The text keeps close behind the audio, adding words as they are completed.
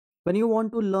When you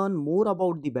want to learn more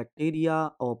about the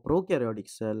bacteria or prokaryotic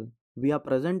cell, we are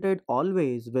presented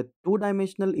always with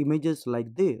two-dimensional images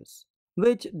like this,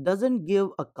 which doesn't give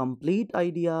a complete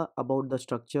idea about the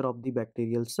structure of the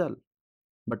bacterial cell.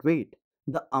 But wait,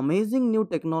 the amazing new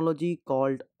technology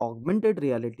called augmented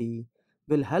reality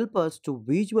will help us to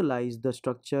visualize the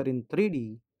structure in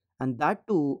 3D, and that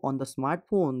too on the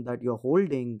smartphone that you're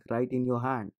holding right in your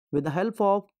hand with the help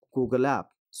of Google app.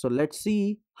 So let's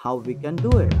see how we can do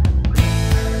it.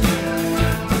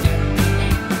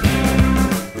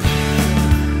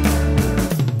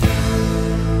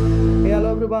 Hey,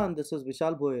 hello everyone, this is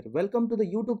Vishal Bhoir. Welcome to the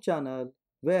YouTube channel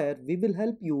where we will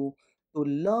help you to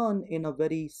learn in a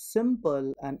very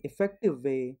simple and effective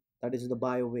way, that is the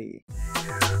bio way.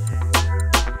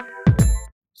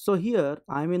 So here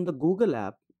I'm in the Google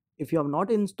app. If you have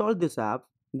not installed this app,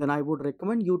 then I would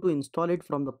recommend you to install it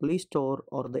from the Play Store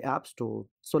or the App Store.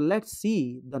 So let's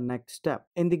see the next step.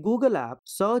 In the Google app,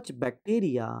 search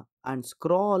bacteria and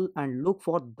scroll and look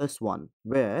for this one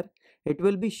where it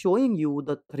will be showing you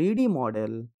the 3D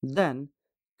model. Then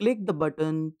click the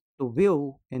button to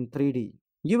view in 3D.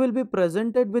 You will be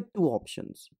presented with two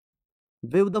options.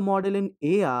 View the model in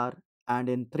AR and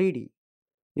in 3D.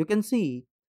 You can see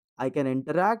I can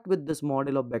interact with this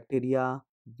model of bacteria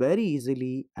very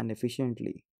easily and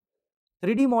efficiently.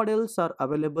 3D models are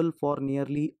available for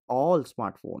nearly all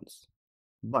smartphones.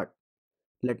 But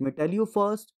let me tell you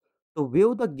first, to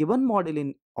view the given model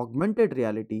in augmented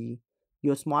reality,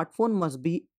 your smartphone must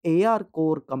be AR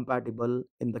core compatible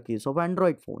in the case of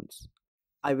Android phones.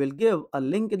 I will give a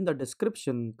link in the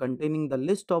description containing the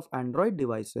list of Android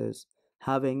devices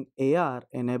having AR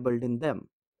enabled in them.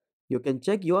 You can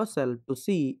check yourself to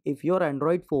see if your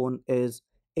Android phone is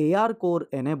AR core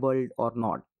enabled or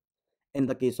not. In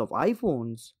the case of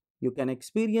iPhones, you can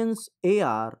experience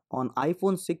AR on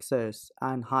iPhone 6s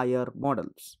and higher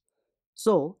models.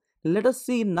 So, let us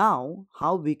see now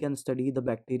how we can study the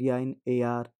bacteria in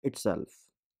AR itself.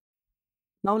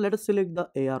 Now, let us select the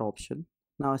AR option.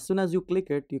 Now, as soon as you click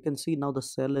it, you can see now the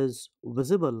cell is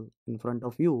visible in front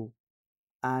of you,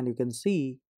 and you can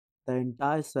see the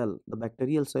entire cell, the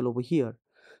bacterial cell over here.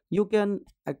 You can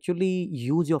actually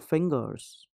use your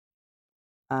fingers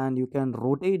and you can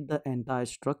rotate the entire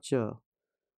structure.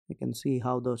 You can see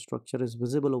how the structure is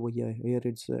visible over here. Here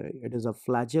it is a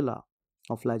flagella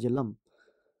or flagellum,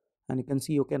 and you can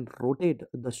see you can rotate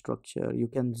the structure. You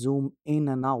can zoom in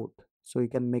and out, so you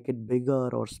can make it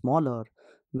bigger or smaller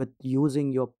with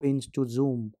using your pinch to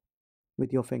zoom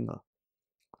with your finger.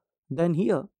 Then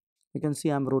here you can see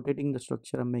I'm rotating the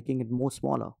structure. I'm making it more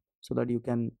smaller so that you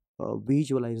can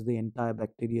visualize the entire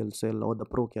bacterial cell or the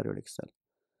prokaryotic cell.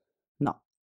 Now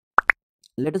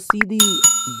let us see the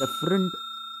different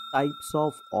types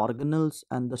of organelles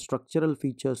and the structural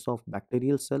features of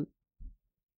bacterial cell,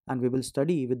 and we will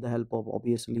study with the help of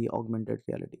obviously augmented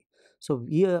reality. So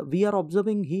here we are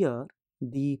observing here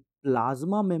the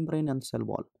plasma membrane and cell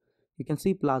wall. You can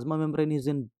see plasma membrane is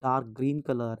in dark green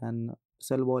color and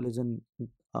cell wall is in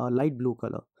light blue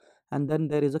color, and then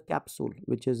there is a capsule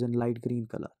which is in light green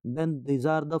color. Then these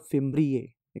are the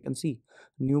fimbriae. You can see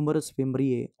numerous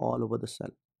fimbriae all over the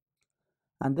cell,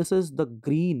 and this is the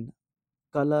green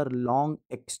color long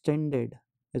extended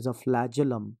is a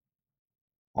flagellum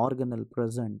organelle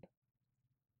present,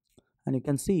 and you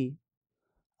can see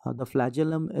the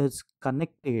flagellum is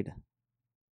connected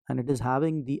and it is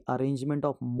having the arrangement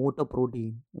of motor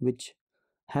protein which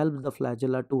helps the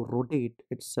flagella to rotate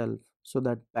itself so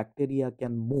that bacteria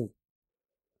can move.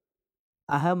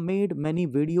 I have made many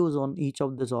videos on each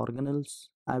of these organelles.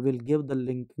 I will give the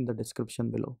link in the description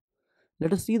below.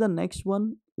 Let us see the next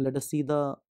one. Let us see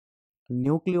the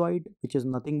nucleoid, which is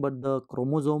nothing but the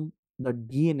chromosome, the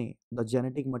DNA, the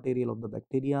genetic material of the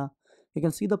bacteria. You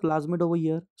can see the plasmid over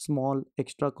here, small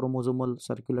extra chromosomal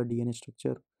circular DNA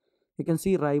structure. You can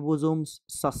see ribosomes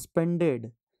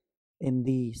suspended in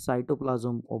the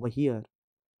cytoplasm over here,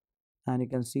 and you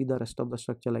can see the rest of the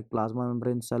structure like plasma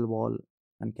membrane, cell wall,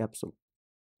 and capsule.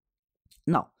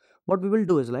 Now, what we will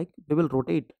do is like we will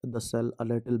rotate the cell a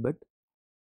little bit.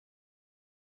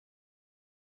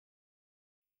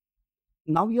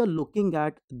 Now we are looking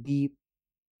at the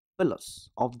pilus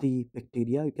of the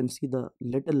bacteria. You can see the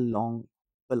little long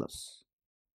pilus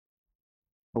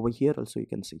over here. Also, you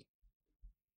can see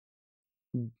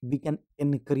we can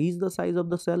increase the size of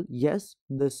the cell. Yes,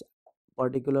 this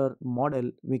particular model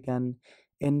we can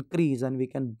increase and we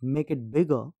can make it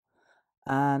bigger,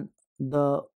 and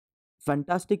the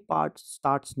fantastic part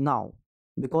starts now,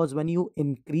 because when you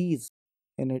increase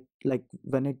in it, like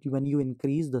when you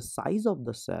increase the size of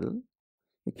the cell,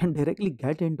 you can directly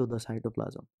get into the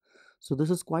cytoplasm. So this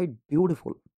is quite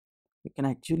beautiful. You can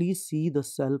actually see the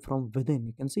cell from within.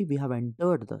 You can see we have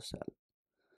entered the cell.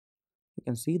 You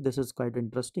can see this is quite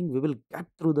interesting. We will get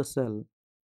through the cell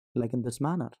like in this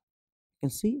manner. You can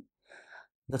see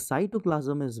the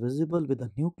cytoplasm is visible with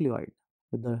the nucleoid,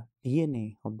 with the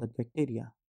DNA of the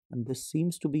bacteria. And this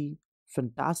seems to be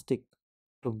fantastic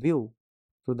to view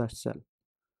through that cell.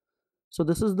 So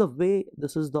this is the way,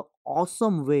 this is the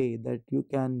awesome way that you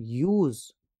can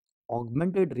use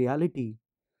augmented reality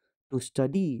to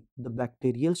study the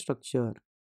bacterial structure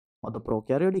or the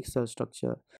prokaryotic cell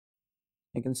structure.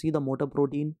 You can see the motor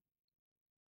protein,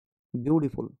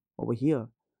 beautiful over here,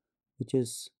 which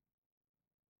is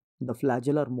the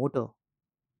flagellar motor,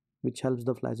 which helps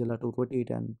the flagella to rotate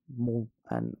and move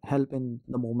and help in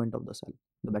the movement of the cell,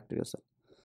 the bacterial cell.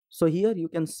 So here you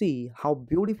can see how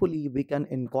beautifully we can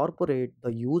incorporate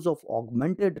the use of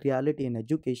augmented reality in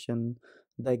education.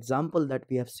 The example that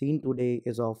we have seen today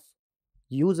is of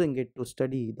using it to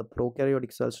study the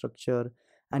prokaryotic cell structure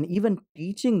and even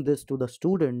teaching this to the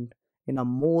student in a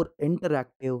more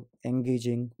interactive,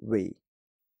 engaging way.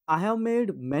 I have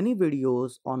made many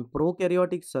videos on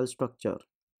prokaryotic cell structure.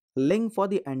 Link for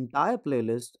the entire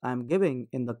playlist I am giving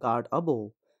in the card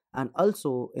above and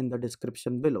also in the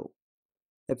description below.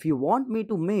 If you want me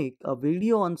to make a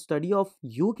video on study of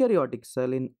eukaryotic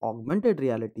cell in augmented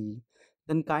reality,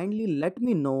 then kindly let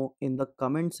me know in the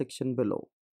comment section below.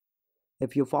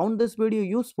 If you found this video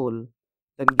useful,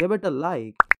 then give it a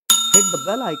like, hit the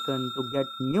bell icon to get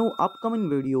new upcoming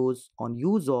videos on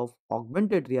use of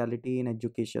augmented reality in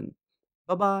education.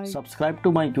 Bye bye. Subscribe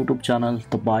to my YouTube channel,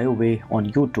 The Bio Way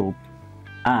on YouTube,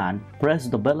 and press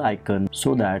the bell icon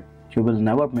so that you will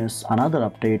never miss another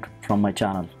update from my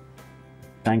channel.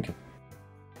 Thank you.